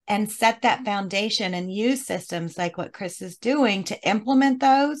and set that foundation and use systems like what Chris is doing to implement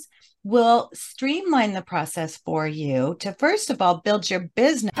those will streamline the process for you to, first of all, build your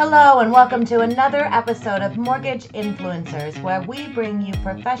business. Hello, and welcome to another episode of Mortgage Influencers, where we bring you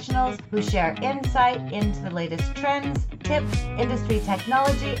professionals who share insight into the latest trends, tips, industry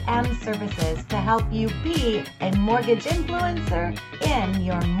technology, and services to help you be a mortgage influencer in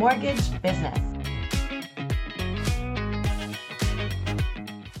your mortgage business.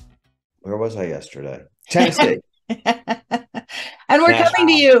 Where was I yesterday? Tennessee. And we're coming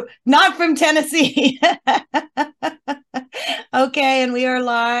to you not from Tennessee. Okay, and we are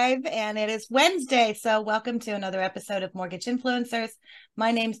live, and it is Wednesday. So welcome to another episode of Mortgage Influencers.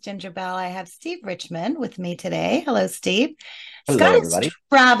 My name's Ginger Bell. I have Steve Richmond with me today. Hello, Steve. Hello, Scott everybody. is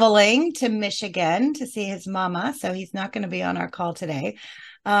traveling to Michigan to see his mama, so he's not going to be on our call today.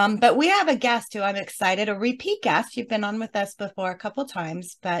 But we have a guest who I'm excited, a repeat guest. You've been on with us before a couple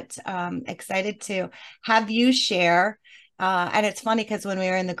times, but excited to have you share. And it's funny because when we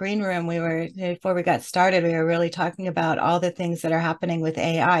were in the green room, before we got started, we were really talking about all the things that are happening with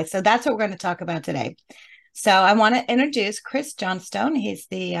AI. So that's what we're going to talk about today. So I want to introduce Chris Johnstone. He's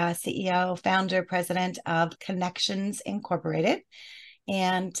the CEO, founder, president of Connections Incorporated.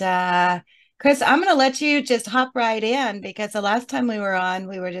 And Chris, I'm going to let you just hop right in, because the last time we were on,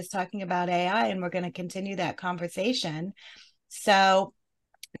 we were just talking about AI, and we're going to continue that conversation. So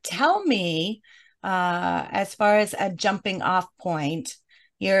tell me, as far as a jumping off point,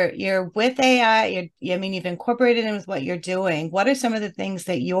 you're with AI. You've incorporated it with what you're doing. What are some of the things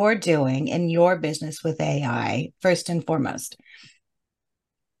that you're doing in your business with AI, first and foremost?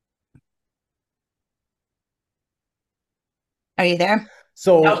 Are you there?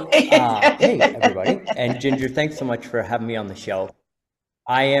 So, hey, everybody. And Ginger, thanks so much for having me on the show.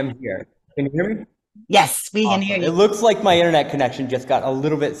 I am here. Can you hear me? Yes, we can hear you. It looks like my internet connection just got a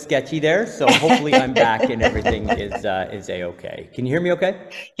little bit sketchy there. So hopefully I'm back and everything is A-okay. Can you hear me okay?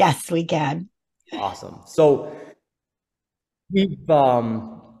 Yes, we can. Awesome. So we've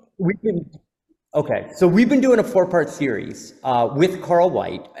been doing a 4-part series with Carl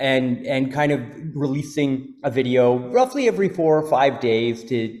White and kind of releasing a video roughly every 4 or 5 days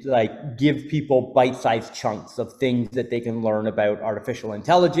to like give people bite-sized chunks of things that they can learn about artificial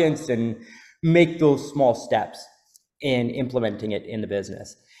intelligence and make those small steps in implementing it in the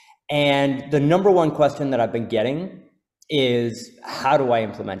business. And the number one question that I've been getting is, how do I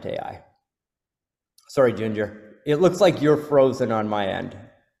implement AI? Sorry, Ginger. It looks like you're frozen on my end.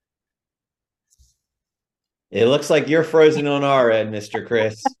 It looks like you're frozen on our end, Mr.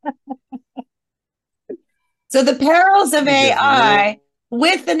 Chris. So the perils of AI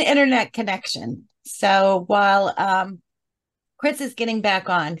with an internet connection. So while Chris is getting back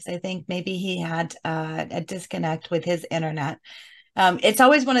on, because I think maybe he had a disconnect with his internet. It's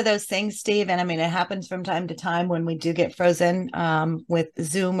always one of those things, Steve, and I mean, it happens from time to time when we do get frozen with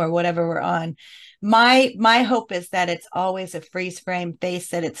Zoom or whatever we're on. My hope is that it's always a freeze frame face,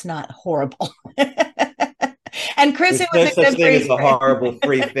 that it's not horrible. And Chris, There's it was no a such good thing as a frame. horrible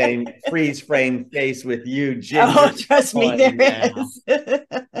freeze frame face with you, Ginger. Oh, trust me, there is.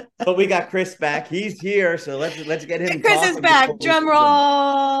 But we got Chris back. He's here, so let's get him. Chris is back. Drum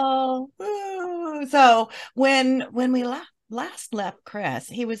roll. Woo. So when we last left Chris,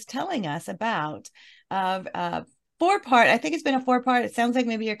 he was telling us about 4-part. I think it's been a 4-part. It sounds like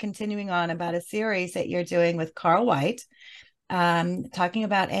maybe you're continuing on about a series that you're doing with Carl White, talking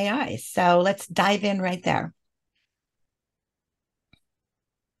about AI. So let's dive in right there.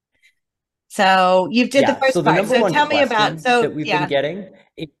 So you did the first part. So tell me about that we've been getting.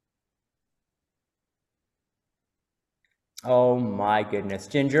 Oh my goodness,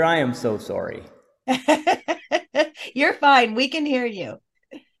 Ginger, I am so sorry. You're fine. We can hear you.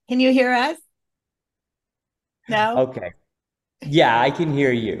 Can you hear us? No? Okay. Yeah, I can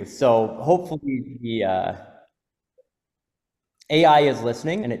hear you. So hopefully the AI is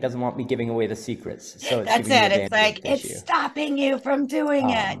listening and it doesn't want me giving away the secrets. So that's it. It's like, it's stopping you from doing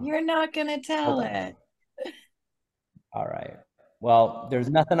it. You're not going to tell it. All right. Well, there's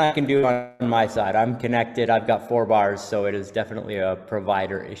nothing I can do on my side. I'm connected. I've got 4 bars, so it is definitely a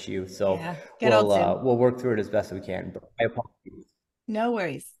provider issue. So we'll work through it as best we can. But I apologize. No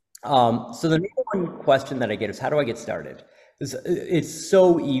worries. So the number one question that I get is, how do I get started? It's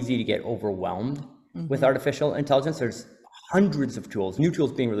so easy to get overwhelmed with artificial intelligence. There's hundreds of tools, new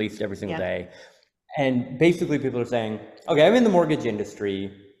tools being released every single day. And basically people are saying, okay, I'm in the mortgage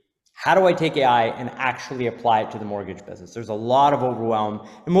industry. How do I take AI and actually apply it to the mortgage business? There's a lot of overwhelm,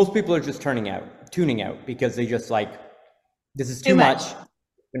 and most people are just tuning out because they just like, this is too much. I'm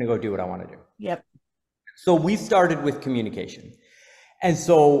gonna go do what I want to do. Yep. So we started with communication. And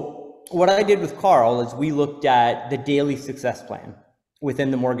so what I did with Carl is we looked at the daily success plan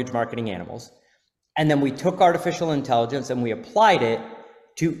within the mortgage marketing animals. And then we took artificial intelligence and we applied it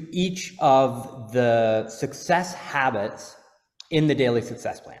to each of the success habits in the daily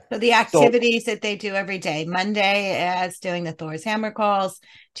success plan. So the activities that they do every day, Monday is doing the Thor's Hammer calls,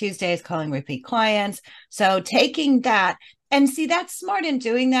 Tuesday is calling repeat clients. So taking that, and see, that's smart in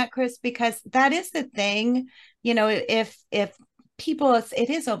doing that, Chris, because that is the thing, you know, if people, it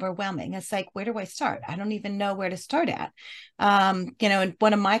is overwhelming. It's like, where do I start? I don't even know where to start at. You know, and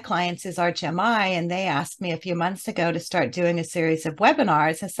one of my clients is RHMI, and they asked me a few months ago to start doing a series of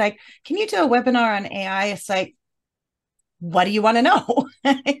webinars. It's like, can you do a webinar on AI? It's like, what do you want to know?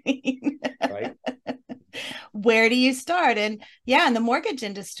 Right. Where do you start? And yeah, in the mortgage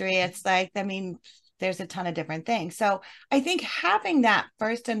industry, it's like, I mean, there's a ton of different things. So I think having that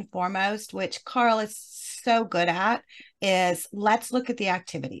first and foremost, which Carl is so good at, is let's look at the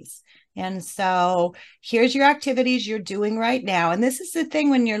activities. And so here's your activities you're doing right now. And this is the thing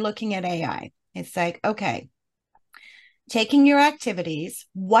when you're looking at AI. It's like, okay, taking your activities,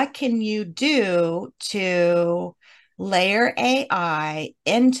 what can you do to layer AI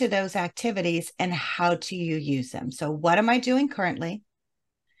into those activities, and how do you use them? So what am I doing currently?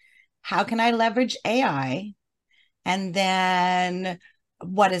 How can I leverage AI? And then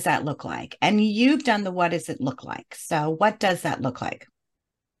what does that look like? And you've done the what does it look like? So what does that look like?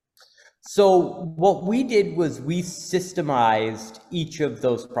 So what we did was we systemized each of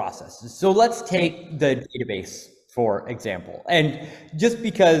those processes. So let's take the database, for example. And just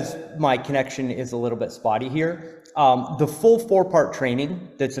because my connection is a little bit spotty here, the full 4-part training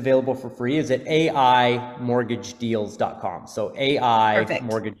that's available for free is at aimortgagedeals.com. So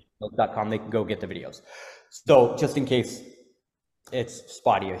aimortgagedeals.com, they can go get the videos. So just in case it's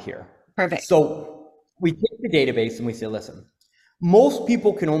spotty here. Perfect. So we take the database and we say, listen, most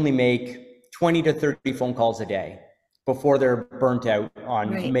people can only make 20 to 30 phone calls a day before they're burnt out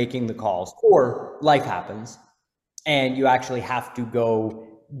on making the calls, or life happens and you actually have to go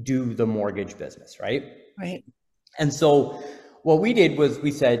do the mortgage business, right? Right. And so what we did was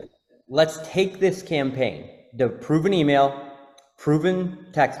we said, let's take this campaign, the proven email, proven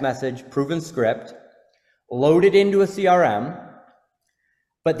text message, proven script, load it into a CRM,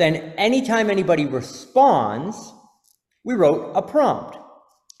 but then anytime anybody responds, we wrote a prompt.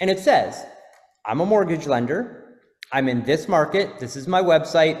 And it says, I'm a mortgage lender, I'm in this market, this is my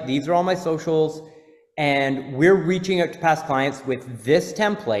website, these are all my socials, and we're reaching out to past clients with this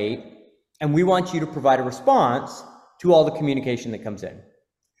template, and we want you to provide a response to all the communication that comes in.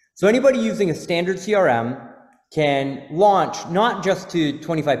 So anybody using a standard CRM can launch not just to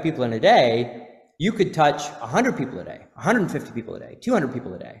 25 people in a day, you could touch 100 people a day, 150 people a day, 200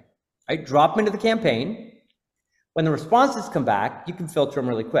 people a day, right? Drop them into the campaign. When the responses come back, you can filter them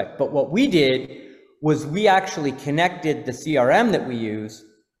really quick. But what we did was we actually connected the CRM that we use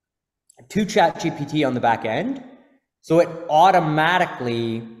to ChatGPT on the back end. So it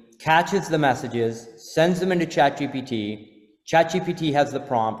automatically catches the messages, sends them into ChatGPT. ChatGPT has the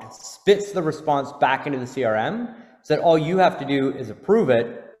prompt, spits the response back into the CRM, so that all you have to do is approve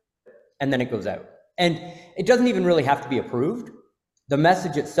it, and then it goes out. And it doesn't even really have to be approved. The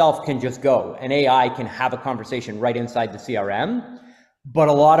message itself can just go, and AI can have a conversation right inside the CRM. But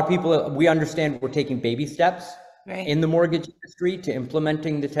a lot of people, we understand we're taking baby steps in the mortgage industry to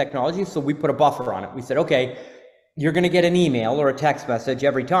implementing the technology. So we put a buffer on it. We said, okay, you're going to get an email or a text message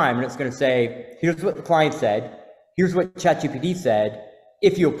every time, and it's going to say, here's what the client said, here's what ChatGPT said.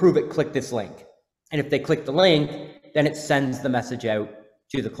 If you approve it, click this link. And if they click the link, then it sends the message out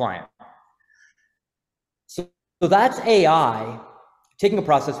to the client. So that's AI taking a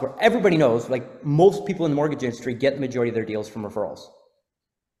process where everybody knows, like most people in the mortgage industry get the majority of their deals from referrals.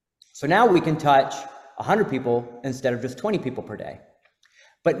 So now we can touch 100 people instead of just 20 people per day.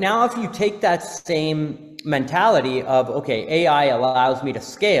 But now if you take that same mentality of, okay, AI allows me to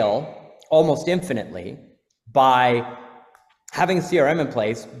scale almost infinitely by having a CRM in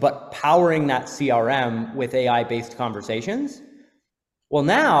place, but powering that CRM with AI-based conversations. Well,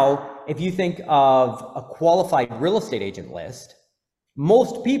 now, if you think of a qualified real estate agent list,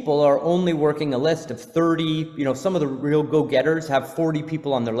 most people are only working a list of 30, some of the real go-getters have 40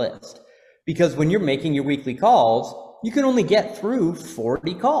 people on their list. Because when you're making your weekly calls, you can only get through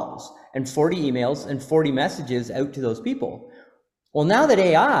 40 calls and 40 emails and 40 messages out to those people. Well, now that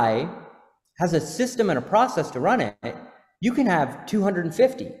AI has a system and a process to run it, you can have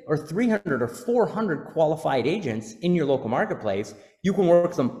 250 or 300 or 400 qualified agents in your local marketplace. You can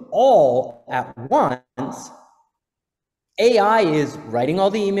work them all at once. AI is writing all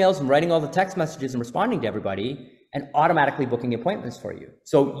the emails and writing all the text messages and responding to everybody. and automatically booking appointments for you.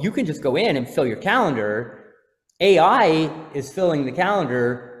 So you can just go in and fill your calendar. AI is filling the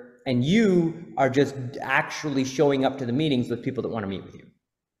calendar, and you are just actually showing up to the meetings with people that want to meet with you.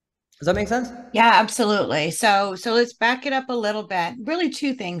 Does that make sense? Yeah, absolutely. So let's back it up a little bit. Really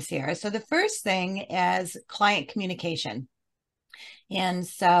two things here. So the first thing is client communication. And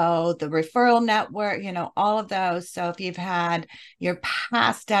so the referral network, all of those. So if you've had your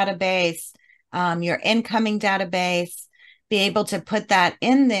past database, your incoming database, be able to put that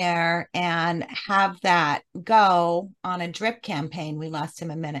in there and have that go on a drip campaign. We lost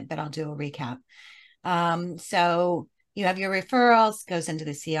him a minute, but I'll do a recap. So you have your referrals, goes into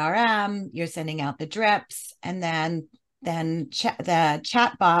the CRM, you're sending out the drips, and then the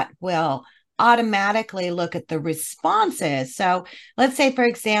chatbot will automatically look at the responses. So let's say, for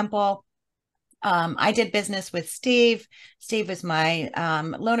example, I did business with Steve. Steve was my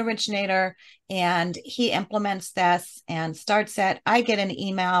loan originator, and he implements this and starts it. I get an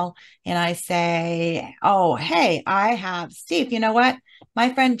email and I say, oh, hey, I have Steve. You know what?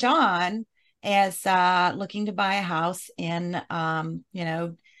 My friend John is looking to buy a house in,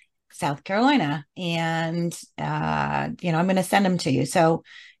 South Carolina. And, I'm going to send him to you. So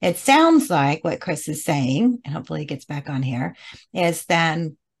it sounds like what Chris is saying, and hopefully he gets back on here, is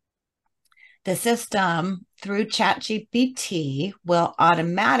then the system through ChatGPT will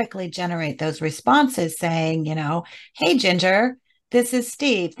automatically generate those responses saying, hey, Ginger, this is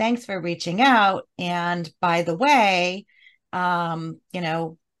Steve. Thanks for reaching out. And by the way, I'll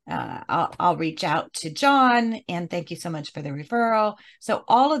reach out to John and thank you so much for the referral. So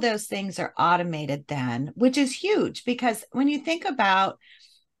all of those things are automated then, which is huge because when you think about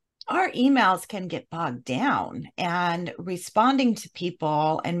our emails can get bogged down, and responding to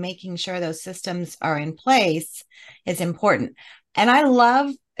people and making sure those systems are in place is important. And I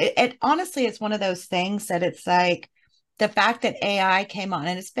love it. Honestly, it's one of those things that it's like the fact that AI came on,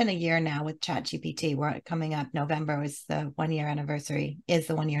 and it's been a year now with ChatGPT. We're coming up, November is the 1 year anniversary,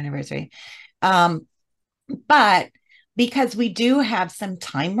 but because we do have some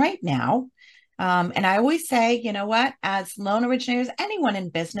time right now, and I always say, you know what, as loan originators, anyone in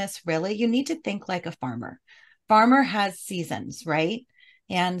business, really, you need to think like a farmer. Farmer has seasons, right?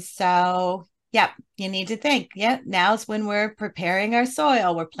 And so, yeah, you need to think, now's when we're preparing our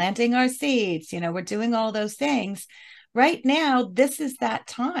soil, we're planting our seeds, we're doing all those things. Right now, this is that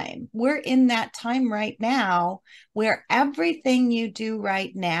time. We're in that time right now where everything you do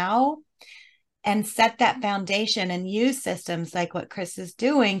right now and set that foundation and use systems like what Chris is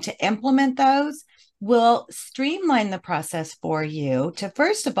doing to implement those will streamline the process for you to,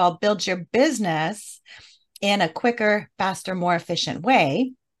 first of all, build your business in a quicker, faster, more efficient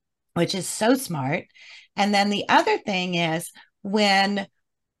way, which is so smart. And then the other thing is when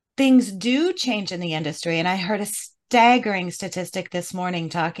things do change in the industry, and I heard a staggering statistic this morning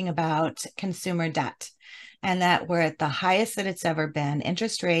talking about consumer debt, and that we're at the highest that it's ever been.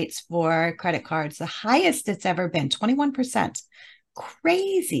 Interest rates for credit cards, the highest it's ever been, 21%.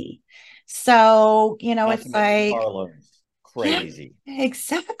 Crazy. So, it's like, crazy. Yeah,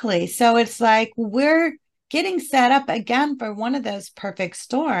 exactly. So it's like we're getting set up again for one of those perfect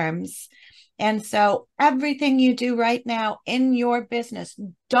storms. And so everything you do right now in your business,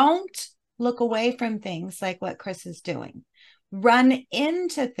 don't look away from things like what Chris is doing. Run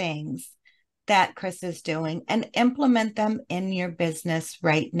into things that Chris is doing and implement them in your business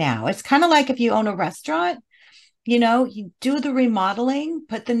right now. It's kind of like if you own a restaurant, you do the remodeling,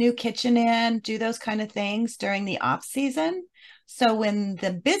 put the new kitchen in, do those kind of things during the off season. So when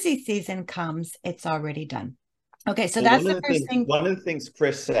the busy season comes, it's already done. Okay, so that's the first thing. One of the things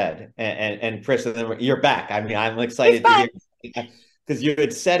Chris said, and Chris, and then you're back. I mean, I'm excited to hear because you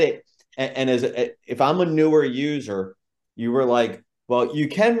had said it. And if I'm a newer user, you were like, well, you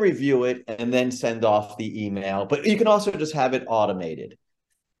can review it and then send off the email, but you can also just have it automated.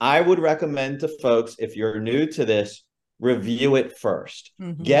 I would recommend to folks, if you're new to this, review it first.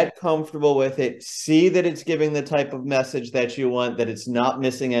 Mm-hmm. Get comfortable with it. See that it's giving the type of message that you want, that it's not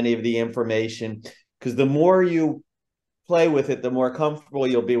missing any of the information. Because the more you play with it, the more comfortable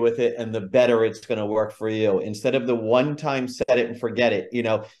you'll be with it, and the better it's going to work for you. Instead of the one time set it and forget it,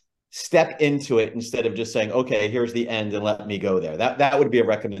 step into it instead of just saying, okay, here's the end and let me go there. That would be a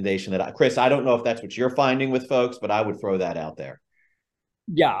recommendation Chris, I don't know if that's what you're finding with folks, but I would throw that out there.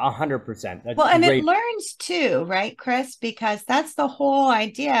 Yeah, 100%. Well, and it learns too, right, Chris? Because that's the whole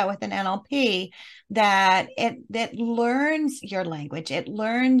idea with an NLP, that it learns your language, it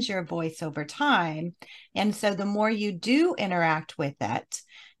learns your voice over time. And so the more you do interact with it,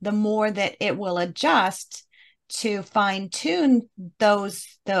 the more that it will adjust to fine tune those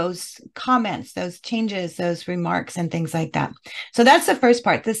comments, those changes, those remarks, and things like that. So that's the first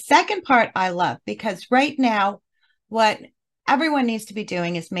part. The second part I love, because right now, what everyone needs to be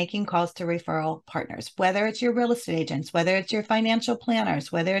doing is making calls to referral partners, whether it's your real estate agents, whether it's your financial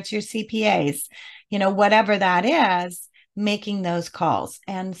planners, whether it's your CPAs, whatever that is, making those calls.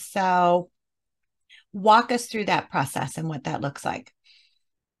 And so walk us through that process and what that looks like.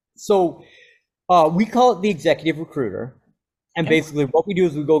 So we call it the executive recruiter. And basically what we do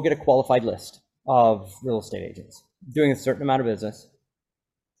is we go get a qualified list of real estate agents doing a certain amount of business.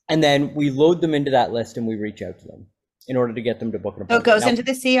 And then we load them into that list and we reach out to them in order to get them to book an appointment. So it goes into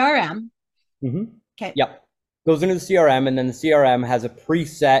the CRM. Mm-hmm. Okay. Yep. Goes into the CRM, and then the CRM has a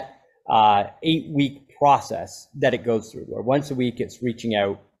preset 8-week process that it goes through, where once a week it's reaching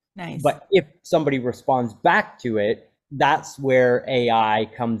out. Nice. But if somebody responds back to it, that's where AI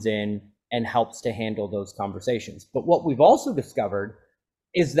comes in and helps to handle those conversations. But what we've also discovered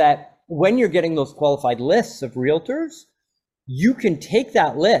is that when you're getting those qualified lists of realtors, you can take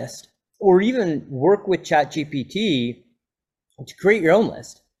that list or even work with ChatGPT to create your own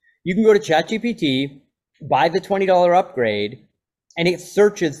list. You can go to ChatGPT, buy the $20 upgrade, and it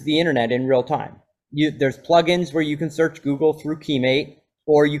searches the internet in real time. There's plugins where you can search Google through Keymate,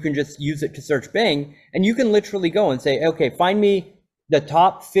 or you can just use it to search Bing, and you can literally go and say, okay, find me the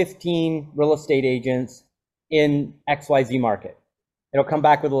top 15 real estate agents in XYZ market. It'll come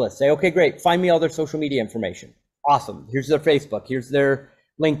back with a list. Say, okay, great, find me all their social media information. Awesome, here's their Facebook, here's their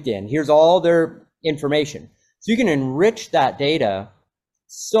LinkedIn, here's all their information. So you can enrich that data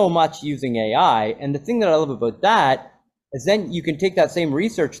so much using AI. And the thing that I love about that is then you can take that same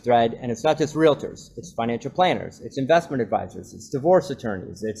research thread, and it's not just realtors, it's financial planners, it's investment advisors, it's divorce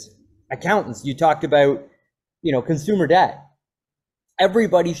attorneys, it's accountants. You talked about, consumer debt.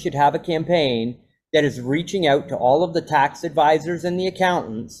 Everybody should have a campaign that is reaching out to all of the tax advisors and the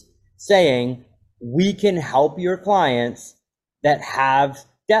accountants saying, we can help your clients that have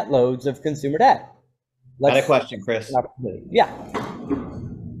debt loads of consumer debt. Got a question, Chris. Yeah.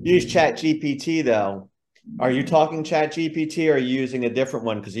 Use ChatGPT though. Are you talking ChatGPT or are you using a different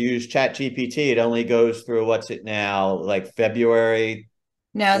one? Because you use ChatGPT, it only goes through, what's it now, like February?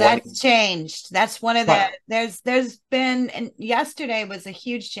 No, that's changed. That's one of the, there's been, and yesterday was a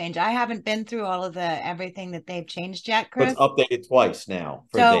huge change. I haven't been through all of everything that they've changed yet, Chris. It's updated twice now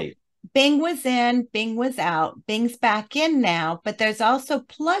for date. Bing was in, Bing was out, Bing's back in now, but there's also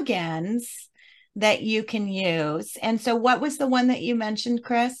plugins that you can use. And so what was the one that you mentioned,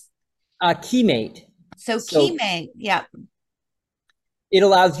 Chris? Keymate. So Keymate, yeah. It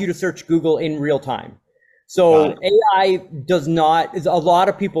allows you to search Google in real time. So AI does not, a lot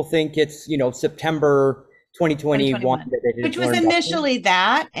of people think it's, September 2021. Which was initially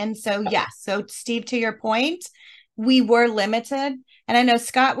that. And so, yes. So Steve, to your point, we were limited. And I know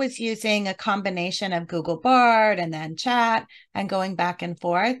Scott was using a combination of Google Bard and then chat and going back and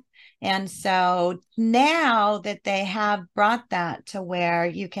forth. And so now that they have brought that to where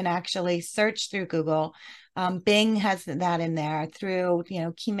you can actually search through Google, Bing has that in there through,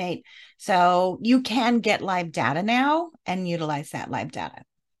 Keymate. So you can get live data now and utilize that live data.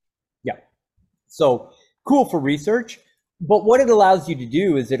 Yeah. So cool for research. But what it allows you to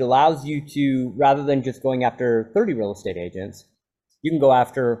do is it allows you to, rather than just going after 30 real estate agents, you can go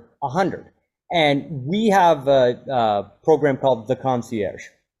after 100. And we have a program called the Concierge.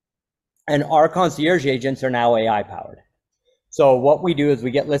 And our concierge agents are now AI powered. So what we do is we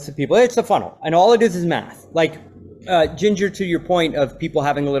get lists of people. It's a funnel, and all it is math. Like Ginger, to your point of people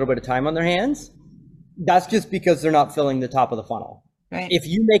having a little bit of time on their hands, that's just because they're not filling the top of the funnel. Right. If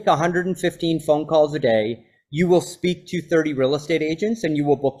you make 115 phone calls a day, you will speak to 30 real estate agents and you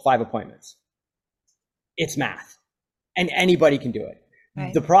will book 5 appointments. It's math, and anybody can do it.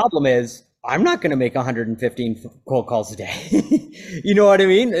 Right. The problem is I'm not going to make 115 cold calls a day. You know what I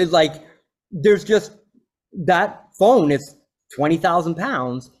mean? It's like, there's just, that phone is 20,000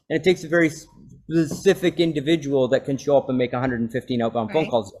 pounds, and it takes a very specific individual that can show up and make 115 outbound phone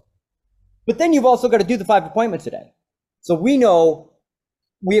calls. But then you've also got to do the 5 appointments a day. So we know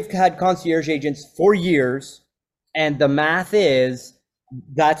we have had concierge agents for years, and the math is,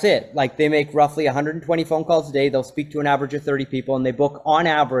 that's it. Like, they make roughly 120 phone calls a day. They'll speak to an average of 30 people, and they book on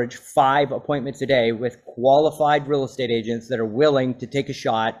average 5 appointments a day with qualified real estate agents that are willing to take a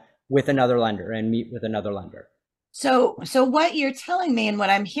shot with another lender and meet with another lender. So what you're telling me and what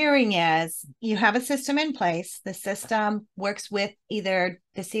I'm hearing is you have a system in place. The system works with either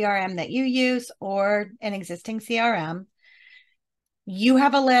the CRM that you use or an existing CRM. You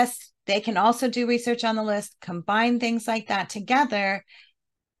have a list. They can also do research on the list, combine things like that together.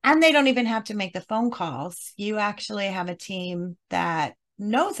 And they don't even have to make the phone calls. You actually have a team that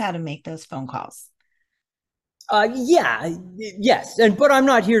knows how to make those phone calls. Yeah, yes, but I'm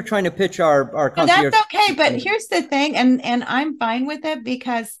not here trying to pitch our So concierge. that's okay. But here's the thing, and I'm fine with it,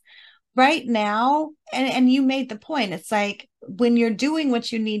 because right now, and you made the point, it's like when you're doing what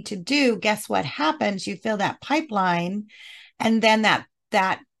you need to do, guess what happens? You fill that pipeline, and then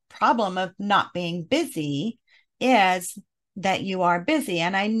that problem of not being busy is that you are busy.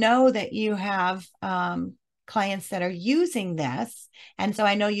 And I know that you have clients that are using this, and so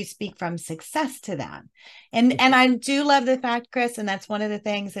I know you speak from success to that. And I do love the fact, Chris, and that's one of the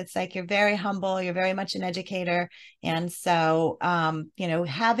things, it's like you're very humble, you're very much an educator. And so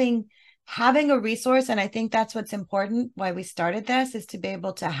having a resource, and I think that's what's important, why we started this, is to be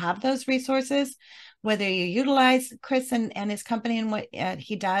able to have those resources. Whether you utilize Chris and his company and what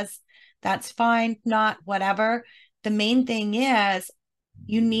he does, that's fine. Not whatever. The main thing is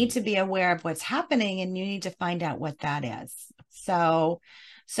you need to be aware of what's happening, and you need to find out what that is. So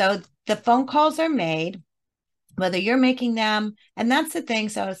the phone calls are made, whether you're making them, and that's the thing.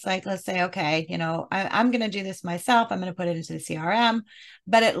 So it's like, let's say, okay, I'm going to do this myself, I'm going to put it into the CRM,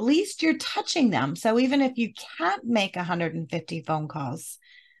 but at least you're touching them. So even if you can't make 150 phone calls,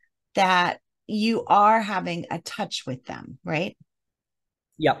 that you are having a touch with them, right?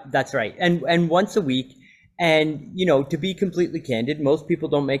 Yep, that's right. And once a week. And, to be completely candid, most people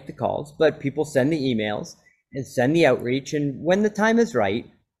don't make the calls, but people send the emails and send the outreach. And when the time is right,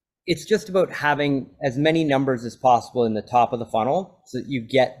 it's just about having as many numbers as possible in the top of the funnel so that you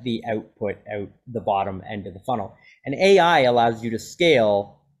get the output out the bottom end of the funnel. And AI allows you to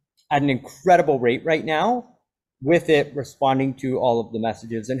scale at an incredible rate right now, with it responding to all of the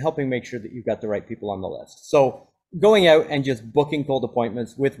messages and helping make sure that you've got the right people on the list. So going out and just booking cold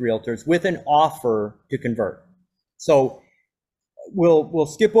appointments with realtors with an offer to convert. So we'll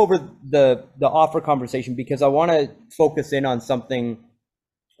skip over the offer conversation, because I want to focus in on something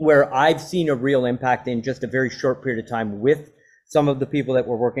where I've seen a real impact in just a very short period of time with some of the people that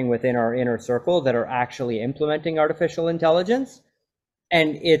we're working with in our inner circle that are actually implementing artificial intelligence.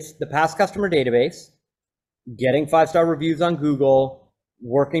 And it's the past customer database, getting 5-star reviews on Google,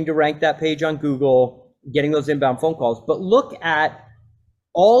 working to rank that page on Google, getting those inbound phone calls. But look at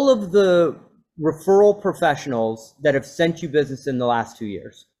all of the referral professionals that have sent you business in the last 2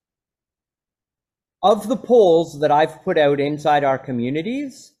 years. Of the polls that I've put out inside our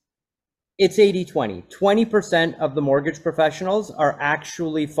communities, it's 80-20. 20% of the mortgage professionals are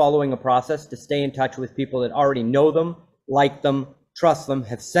actually following a process to stay in touch with people that already know them, like them, trust them,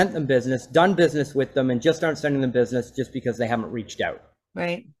 have sent them business, done business with them, and just aren't sending them business just because they haven't reached out.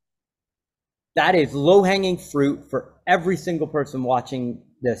 Right. That is low-hanging fruit for every single person watching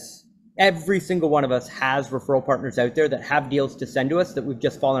this. Every single one of us has referral partners out there that have deals to send to us that we've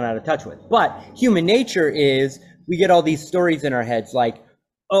just fallen out of touch with. But human nature is we get all these stories in our heads like,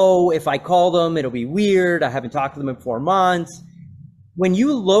 oh, if I call them, it'll be weird. I haven't talked to them in 4 months. When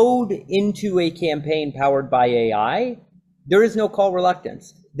you load into a campaign powered by AI, there is no call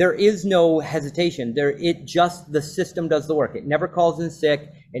reluctance. There is no hesitation. The system does the work. It never calls in sick.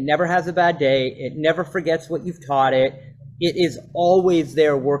 It never has a bad day. It never forgets what you've taught it. It is always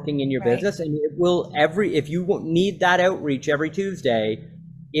there working in your business, and it will if you need that outreach every Tuesday,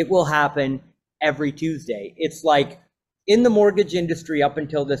 it will happen every Tuesday. It's like in the mortgage industry up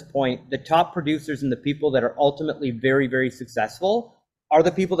until this point, the top producers and the people that are ultimately very, very successful are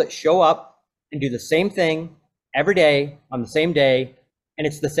the people that show up and do the same thing every day on the same day, and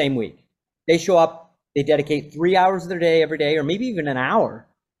it's the same week. They show up, they dedicate 3 hours of their day every day, or maybe even an hour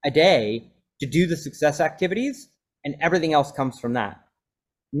a day to do the success activities, and everything else comes from that.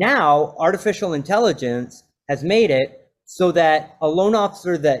 Now, artificial intelligence has made it so that a loan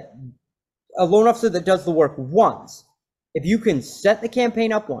officer that does the work once, if you can set the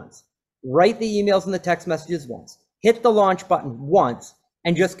campaign up once, write the emails and the text messages once, hit the launch button once,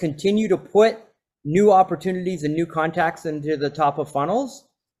 and just continue to put new opportunities and new contacts into the top of funnels,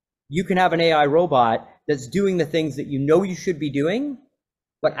 you can have an AI robot that's doing the things that you know you should be doing,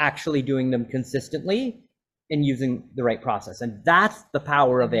 but actually doing them consistently and using the right process. And that's the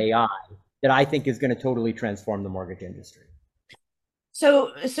power of AI that I think is going to totally transform the mortgage industry.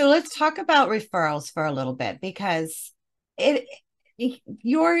 So let's talk about referrals for a little bit, because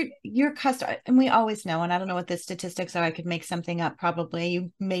your customer, and we always know, and I don't know what the statistics are, I could make something up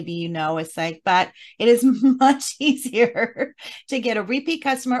probably, maybe it's like, but it is much easier to get a repeat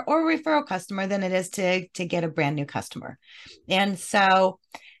customer or a referral customer than it is to get a brand new customer. And so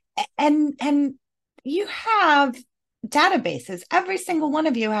and you have databases, every single one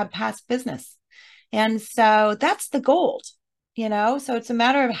of you have past business, and so that's the gold. So it's a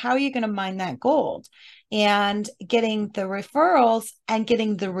matter of how you're going to mine that gold, and getting the referrals and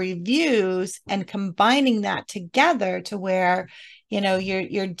getting the reviews and combining that together to where,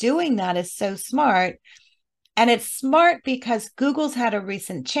 you're doing that is so smart. And it's smart because Google's had a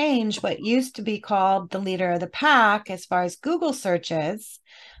recent change, what used to be called the leader of the pack as far as Google searches,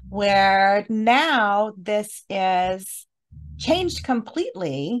 where now this is changed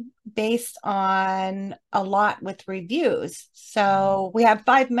completely based on a lot with reviews. So we have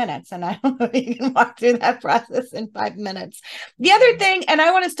 5 minutes, and I don't know if you can walk through that process in 5 minutes. The other thing, and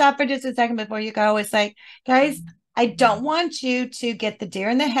I want to stop for just a second before you go, is like, guys, I don't want you to get the deer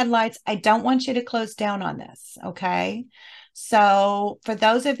in the headlights. I don't want you to close down on this. Okay. So for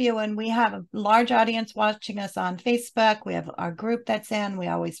those of you, and we have a large audience watching us on Facebook, we have our group that's in, we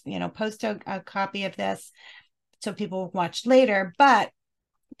always, post a copy of this so people watch later, but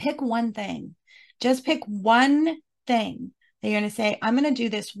pick one thing. Just pick one thing that you're going to say, I'm going to do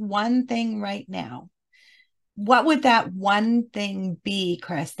this one thing right now. What would that one thing be,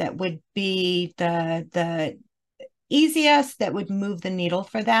 Chris, that would be the easiest, that would move the needle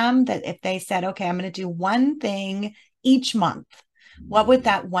for them? That if they said, okay, I'm going to do one thing each month, what would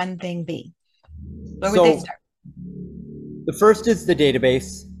that one thing be? Where would they start? The first is the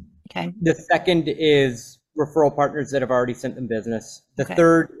database. Okay. The second is referral partners that have already sent them business. The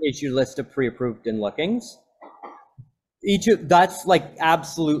third is your list of pre-approved and lookings. That's like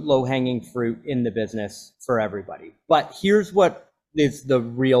absolute low-hanging fruit in the business for everybody. But here's what is the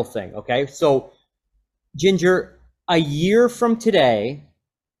real thing, okay? So, Ginger, a year from today,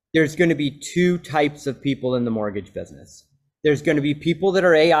 there's going to be two types of people in the mortgage business. There's going to be people that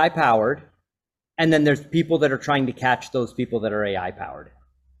are AI powered, and then there's people that are trying to catch those people that are AI powered.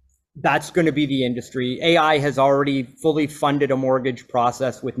 That's going to be the industry. AI has already fully funded a mortgage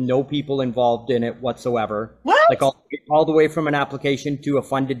process with no people involved in it whatsoever. What? Like all the way from an application to a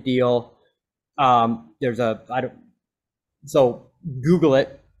funded deal. So Google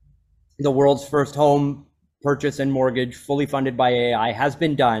it. The world's first home purchase and mortgage fully funded by AI has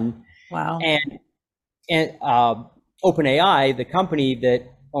been done. Wow. And OpenAI, the company that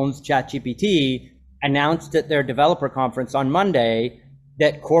owns ChatGPT, announced at their developer conference on Monday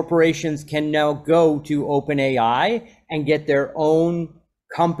that corporations can now go to OpenAI and get their own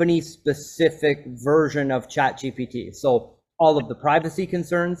company-specific version of ChatGPT. So all of the privacy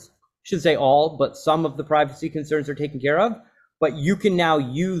concerns, I should say all, but some of the privacy concerns are taken care of. But you can now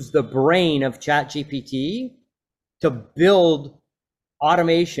use the brain of ChatGPT to build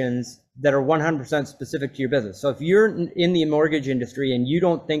automations that are 100% specific to your business. So if you're in the mortgage industry and you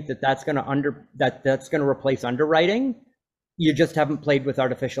don't think that that's going to replace underwriting, you just haven't played with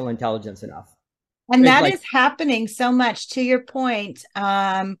artificial intelligence enough. And that is happening so much. To your point,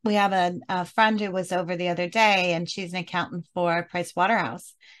 we have a friend who was over the other day, and she's an accountant for Price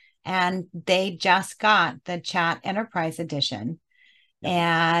Waterhouse, and they just got the Chat Enterprise Edition. Yep.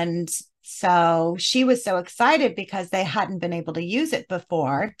 And so she was so excited because they hadn't been able to use it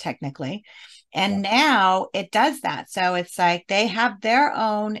before, technically. And now it does that. So it's like they have their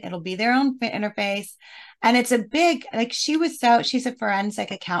own, it'll be their own interface. And it's a big, like she's a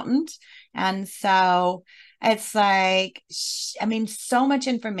forensic accountant. And so it's like, I mean, so much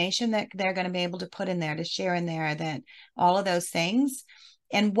information that they're going to be able to put in there, to share in there, that all of those things.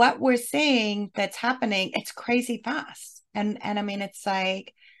 And what we're seeing that's happening, it's crazy fast. And I mean, it's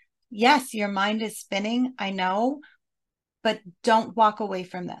like, yes, your mind is spinning, I know, but don't walk away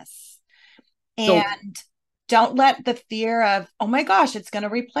from this. And don't let the fear of, oh my gosh, it's going to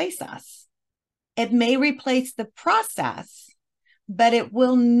replace us. It may replace the process, but it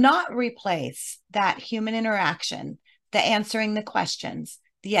will not replace that human interaction, the answering the questions,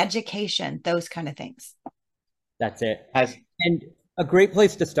 the education, those kind of things. That's it. And a great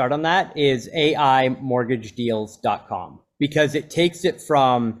place to start on that is AImortgagedeals.com, because it takes it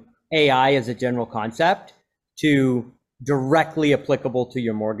from AI as a general concept to directly applicable to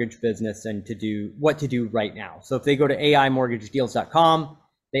your mortgage business and to do what to do right now. So if they go to AImortgagedeals.com,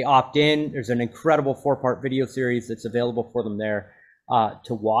 they opt in. There's an incredible 4-part video series that's available for them there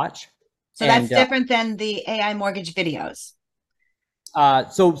to watch. So that's different than the AI mortgage videos.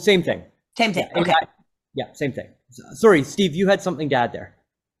 So same thing. Same thing. Okay. Yeah, same thing. Sorry, Steve, you had something to add there.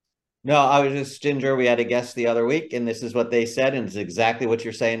 No, I was just, Ginger, we had a guest the other week, and this is what they said, and it's exactly what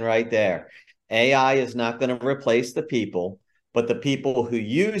you're saying right there. AI is not going to replace the people, but the people who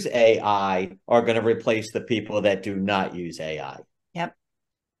use AI are going to replace the people that do not use AI. Yep.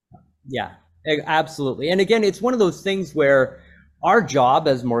 Yeah, absolutely. And again, it's one of those things where our job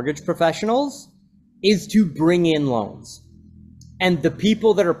as mortgage professionals is to bring in loans. And the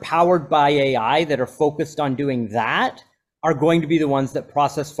people that are powered by AI that are focused on doing that are going to be the ones that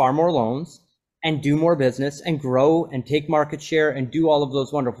process far more loans and do more business and grow and take market share and do all of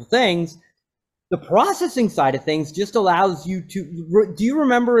those wonderful things. The processing side of things just allows you to, do you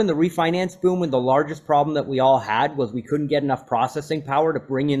remember in the refinance boom when the largest problem that we all had was we couldn't get enough processing power to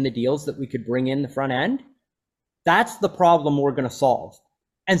bring in the deals that we could bring in the front end? That's the problem we're going to solve.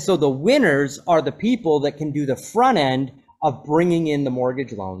 And so the winners are the people that can do the front end of bringing in the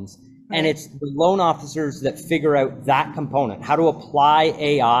mortgage loans. Right. And it's the loan officers that figure out that component, how to apply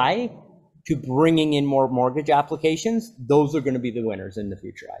AI to bringing in more mortgage applications. Those are going to be the winners in the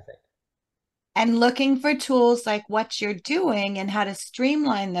future, I think. And looking for tools like what you're doing and how to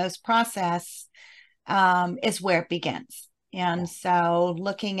streamline those process is where it begins. And so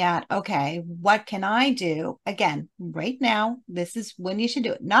looking at, okay, what can I do? Again, right now, this is when you should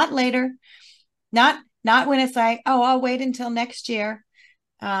do it, not later, not when it's like, oh, I'll wait until next year.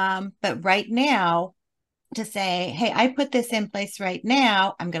 But right now to say, hey, I put this in place right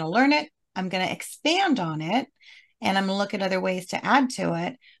now. I'm going to learn it. I'm going to expand on it. And I'm going to look at other ways to add to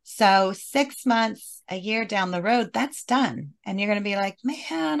it. So 6 months, a year down the road, that's done. And you're going to be like,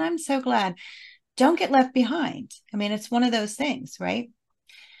 man, I'm so glad. Don't get left behind. I mean, it's one of those things, right?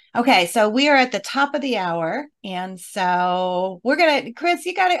 Okay, so we are at the top of the hour. And so we're going to, Chris,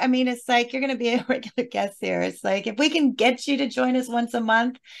 you got to, I mean, it's like you're going to be a regular guest here. It's like if we can get you to join us once a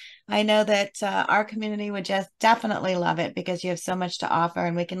month, I know that our community would just definitely love it because you have so much to offer,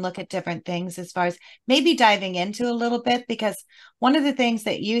 and we can look at different things as far as maybe diving into a little bit, because one of the things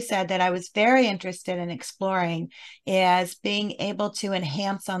that you said that I was very interested in exploring is being able to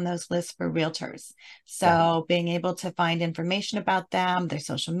enhance on those lists for realtors. So being able to find information about them, their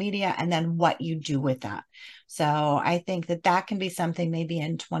social media, and then what you do with that. So I think that that can be something maybe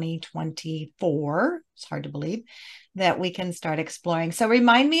in 2024, it's hard to believe, that we can start exploring. So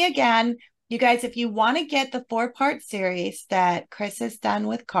remind me again, you guys, if you want to get the 4-part series that Chris has done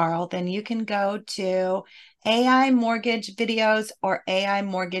with Carl, then you can go to AI Mortgage Videos or AI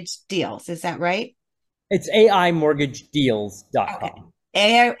Mortgage Deals. Is that right? It's AIMortgageDeals.com. Okay.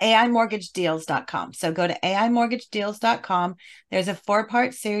 AIMortgageDeals.com. So go to AIMortgageDeals.com. There's a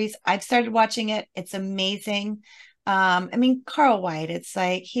 4-part series. I've started watching it. It's amazing. I mean, Carl White, it's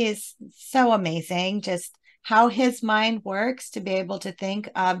like, he is so amazing. Just how his mind works to be able to think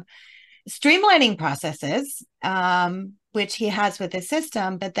of streamlining processes, which he has with his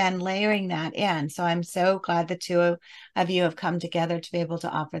system, but then layering that in. So I'm so glad the two of you have come together to be able to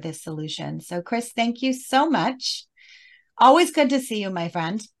offer this solution. So Chris, thank you so much. Always good to see you, my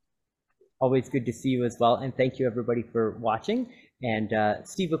friend. Always good to see you as well. And thank you everybody for watching. And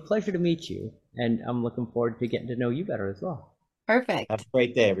Steve, a pleasure to meet you. And I'm looking forward to getting to know you better as well. Perfect. Have a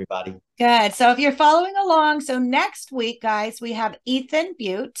great day, everybody. Good. So if you're following along, so next week, guys, we have Ethan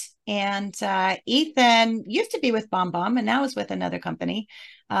Butte. And Ethan used to be with BombBomb and now is with another company.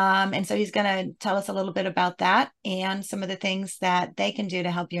 And so he's going to tell us a little bit about that and some of the things that they can do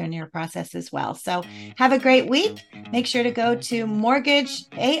to help you in your process as well. So have a great week. Make sure to go to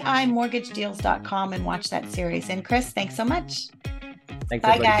AIMortgageDeals.com and watch that series. And Chris, thanks so much. Thanks,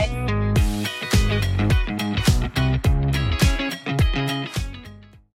 Bye, everybody. guys.